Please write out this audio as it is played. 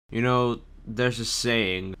You know, there's a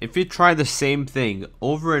saying, if you try the same thing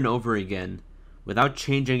over and over again without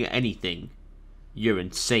changing anything, you're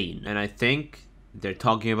insane. And I think they're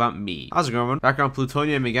talking about me. How's it going? Back on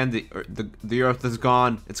Plutonium again. The Earth is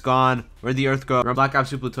gone. It's gone. Where'd the Earth go? We're on Black Ops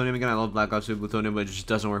 2 Plutonium again. I love Black Ops 2 Plutonium, but it just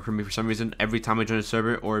doesn't work for me for some reason. Every time I join a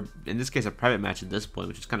server, or in this case, a private match at this point,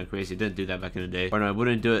 which is kind of crazy. I didn't do that back in the day. Or no, I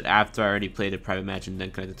wouldn't do it after I already played a private match and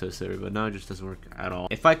then connected to a server. But no, it just doesn't work at all.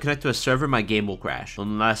 If I connect to a server, my game will crash.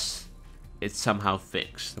 Unless it's somehow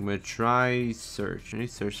fixed. I'm gonna try search. Any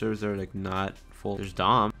search servers are like not full. There's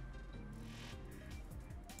Dom.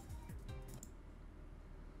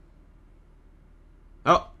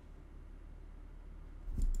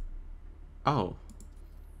 Oh.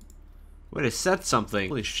 Wait, it said something.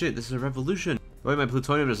 Holy shit, this is a revolution. Wait, my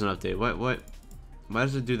Plutonium doesn't update. What? Why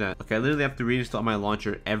does it do that? Okay, I literally have to reinstall my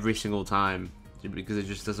launcher every single time because it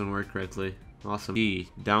just doesn't work correctly. Awesome. D,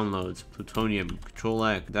 downloads, Plutonium,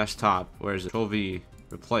 Control-X, desktop. Where is it? Control-V,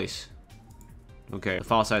 replace. Okay, the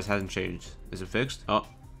file size hasn't changed. Is it fixed? Oh,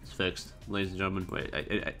 it's fixed. Ladies and gentlemen. Wait,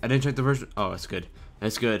 I didn't check the version. Oh, it's good.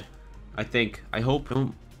 It's good. I think. I hope.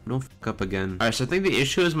 Don't fuck up again. Alright, so I think the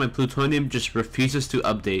issue is my Plutonium just refuses to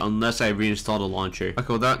update unless I reinstall the launcher.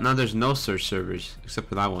 Okay, well now there's no search servers except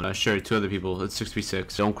for that one. Sure, 2 other people. It's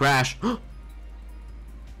 6v6. Don't crash.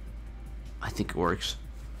 I think it works.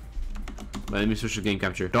 Wait, let me switch to game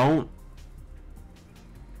capture. Don't.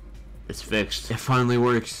 It's fixed. It finally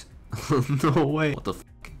works. No way. What the f?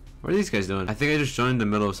 What are these guys doing? I think I just joined in the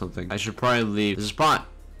middle of something. I should probably leave. There's a spot.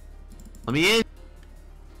 Let me in.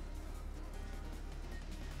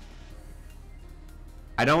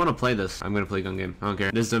 I don't want to play this. I'm gonna play gun game. I don't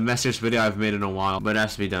care. This is the messiest video I've made in a while, but it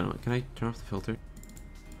has to be done. Can I turn off the filter?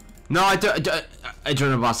 No, I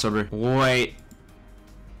joined a boss server. Wait.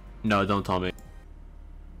 No, don't tell me.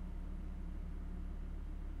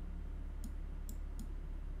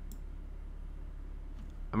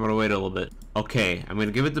 I'm gonna wait a little bit. Okay, I'm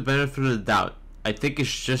gonna give it the benefit of the doubt. I think it's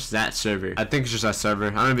just that server. I'm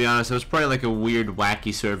gonna be honest, it was probably like a weird,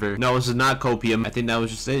 wacky server. No, this is not Copium. I think that was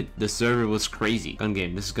just it. The server was crazy. Gun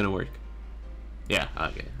game, this is gonna work. Yeah,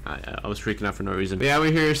 okay. I was freaking out for no reason. But yeah,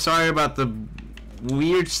 we're here. Sorry about the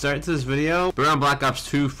weird start to this video. We're on Black Ops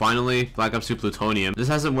 2, finally. Black Ops 2 Plutonium. This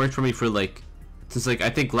hasn't worked for me for like since like I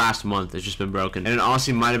think last month. It's just been broken, and it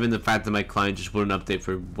honestly might have been the fact that my client just wouldn't update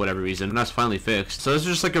for whatever reason, and that's finally fixed. So it's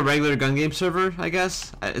just like a regular gun game server, I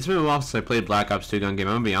guess. It's been a while since I played Black Ops 2 gun game.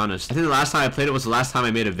 I'm gonna be honest. I think the last time I played it was the last time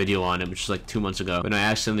I made a video on it, which was like 2 months ago when I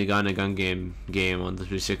accidentally got in a gun game on the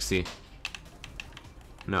 360.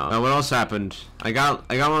 No. What else happened? I got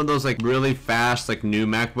one of those like really fast like new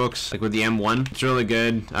MacBooks, like with the M1. It's really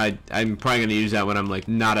good. I'm probably gonna use that when I'm like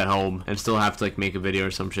not at home and still have to like make a video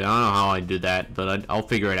or some shit. I don't know how I do that, but I'll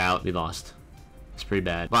figure it out. Be lost. It's pretty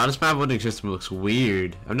bad. Wow, this map loading system looks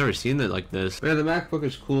weird. I've never seen it like this. But yeah, the MacBook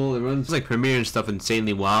is cool. It runs like Premiere and stuff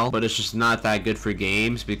insanely well, but it's just not that good for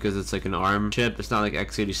games because it's like an ARM chip. It's not like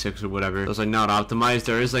x86 or whatever. So it's like not optimized.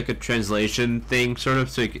 There is like a translation thing sort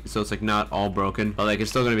of, so it's like not all broken, but like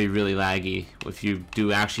it's still gonna be really laggy if you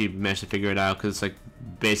do actually manage to figure it out, because it's like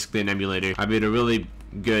basically an emulator. I made a really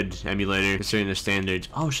good emulator considering the standards.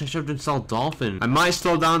 Oh shit, I should have installed Dolphin. I might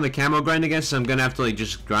slow down the camo grind again, so I'm gonna have to like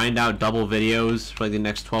just grind out double videos for like the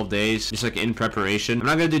next 12 days, just like in preparation. I'm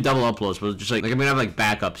not gonna do double uploads, but just like I'm gonna have like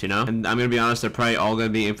backups, you know? And I'm gonna be honest, they're probably all gonna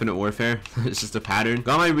be Infinite Warfare. It's just a pattern.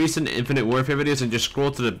 Go on my recent Infinite Warfare videos and just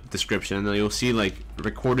scroll to the description, and then you'll see like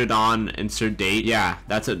recorded on, insert date. Yeah,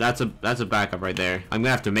 that's a backup right there. I'm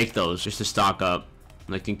gonna have to make those just to stock up,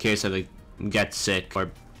 like in case I like get sick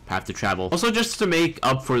or have to travel. Also just to make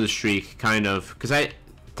up for the streak, kind of, because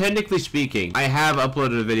technically speaking, I have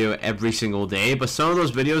uploaded a video every single day, but some of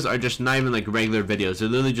those videos are just not even like regular videos. They're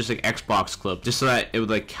literally just like Xbox clips, just so that it would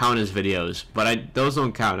like count as videos. But those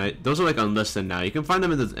don't count. Those are like unlisted now. You can find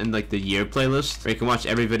them in like the year playlist, where you can watch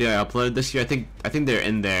every video I uploaded this year. I think they're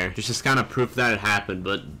in there. Just kind of proof that it happened,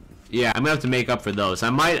 but yeah, I'm gonna have to make up for those. I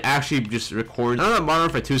might actually just record. I don't know that Modern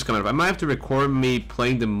Warfare 2 is coming up. I might have to record me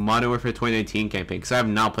playing the Modern Warfare 2019 campaign, because I have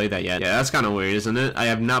not played that yet. Yeah, that's kind of weird, isn't it? I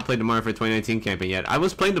have not played the Modern Warfare 2019 campaign yet. I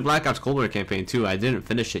was playing the Black Ops Cold War campaign too. I didn't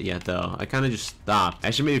finish it yet though. I kind of just stopped. I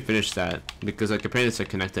should maybe finish that, because like apparently it's like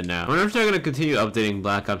connected now. I wonder if they're gonna continue updating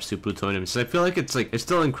Black Ops 2 Plutonium, so I feel like it's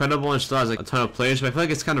still incredible and still has like a ton of players, but I feel like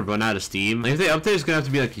it's kind of run out of steam. Like if they update, it's gonna have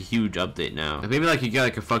to be like a huge update now. Like maybe like you get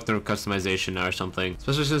like a fuck ton of customization now or something.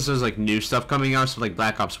 Especially since there's like new stuff coming out, so like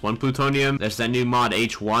Black Ops 1 Plutonium. There's that new mod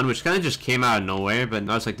H1, which kind of just came out of nowhere, but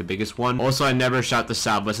now it's like the biggest one. Also, I never shout this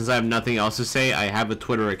out, but since I have nothing else to say, I have a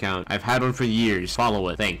Twitter account. I've had one for years. Follow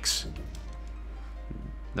it. Thanks.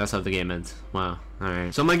 That's how the game ends. Wow.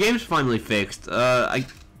 Alright. So my game's finally fixed.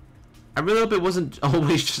 I really hope it wasn't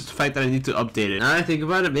always just the fact that I need to update it. Now that I think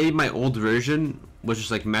about it, maybe my old version was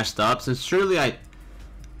just like messed up, since surely I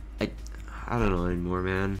don't know anymore,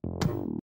 man.